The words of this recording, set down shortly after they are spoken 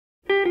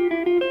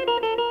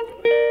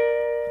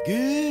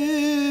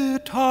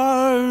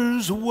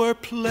pianos were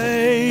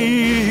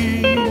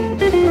playing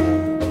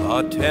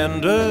a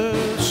tender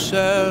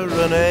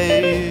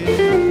serenade,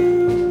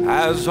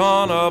 as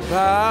on a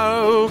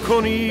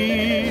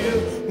balcony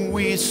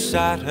we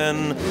sat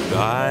and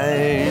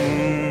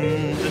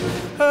dined.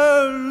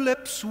 Her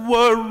lips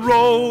were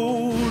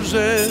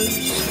roses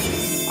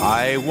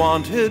I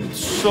wanted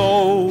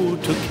so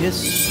to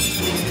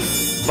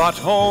kiss,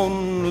 but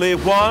only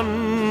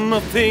one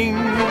thing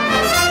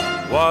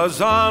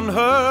was on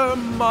her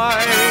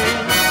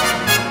mind.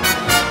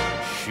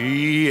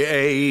 She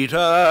ate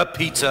a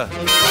pizza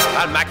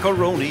and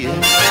macaroni,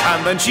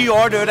 and then she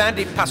ordered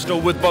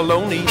antipasto with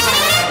bologna.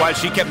 While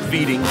she kept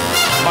feeding,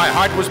 my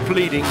heart was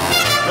bleeding,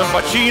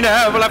 but she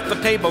never left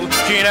the table,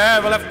 she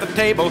never left the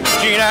table,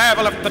 she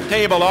never left the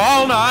table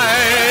all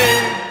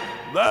night.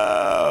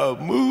 The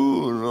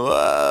moon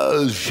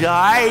was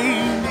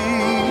shining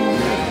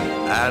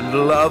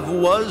and love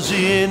was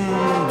in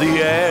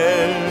the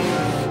air.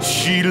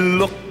 She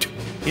looked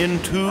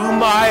into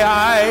my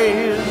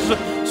eyes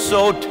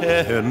so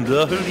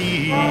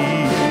tenderly.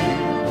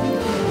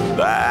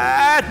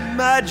 That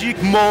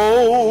magic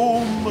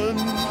moment,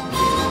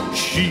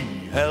 she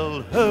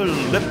held her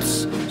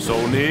lips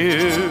so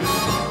near,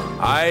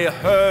 I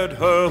heard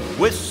her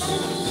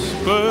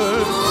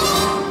whisper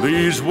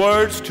these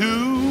words to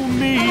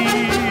me.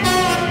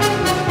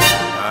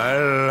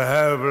 I'll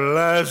have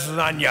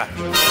lasagna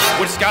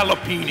with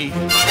scallopini,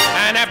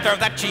 and after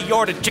that she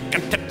ordered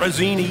chicken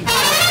tetrazzini.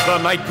 The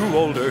night grew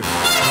older,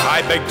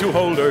 I begged to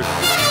hold her,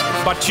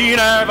 but she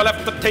never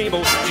left the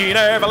table, she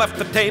never left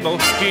the table,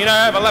 she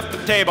never left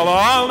the table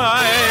all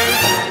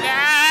night.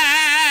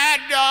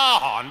 And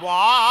dawn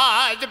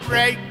was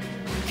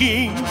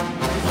breaking,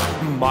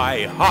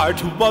 my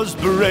heart was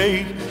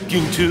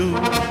breaking too,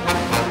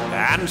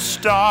 and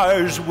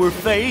stars were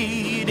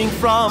fading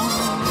from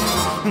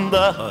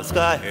the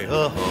sky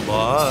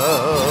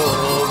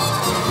above.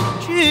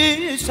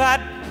 She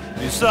sat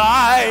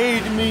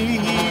beside me,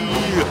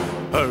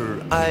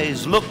 her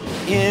eyes looked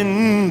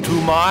into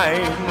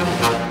mine.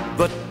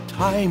 The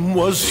time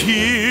was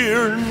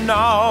here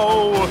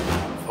now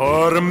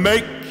for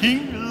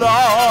making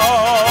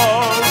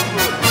love.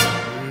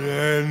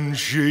 And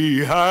she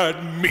had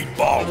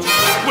meatballs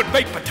with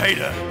baked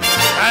potato,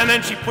 and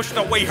then she pushed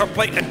away her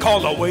plate and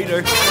called a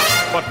waiter.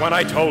 But when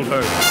I told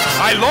her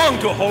I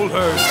longed to hold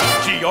her,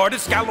 she ordered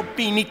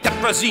scallopini,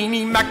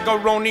 tetrazzini,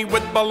 macaroni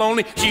with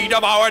bologna. She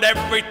devoured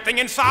everything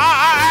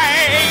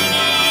inside.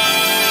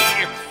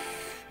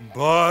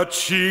 But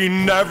she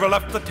never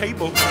left the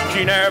table,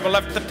 she never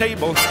left the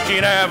table, she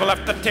never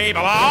left the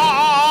table.